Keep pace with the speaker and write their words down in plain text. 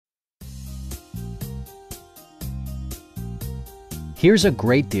Here's a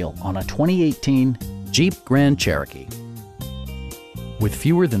great deal on a 2018 Jeep Grand Cherokee. With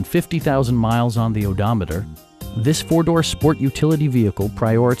fewer than 50,000 miles on the odometer, this four-door sport utility vehicle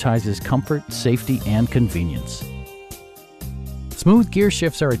prioritizes comfort, safety, and convenience. Smooth gear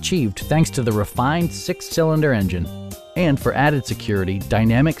shifts are achieved thanks to the refined six-cylinder engine. And for added security,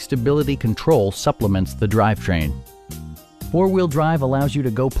 dynamic stability control supplements the drivetrain. Four-wheel drive allows you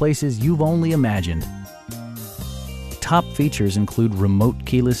to go places you've only imagined. Top features include remote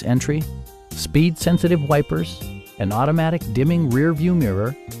keyless entry, speed-sensitive wipers, an automatic dimming rear-view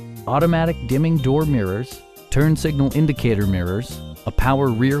mirror, automatic dimming door mirrors, turn signal indicator mirrors, a power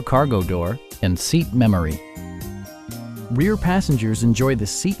rear cargo door, and seat memory. Rear passengers enjoy the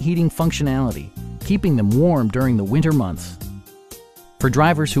seat heating functionality, keeping them warm during the winter months. For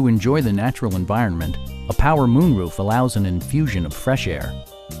drivers who enjoy the natural environment, a power moonroof allows an infusion of fresh air.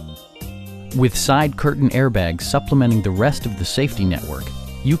 With side curtain airbags supplementing the rest of the safety network,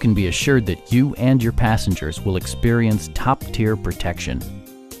 you can be assured that you and your passengers will experience top-tier protection.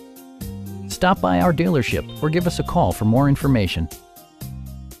 Stop by our dealership or give us a call for more information.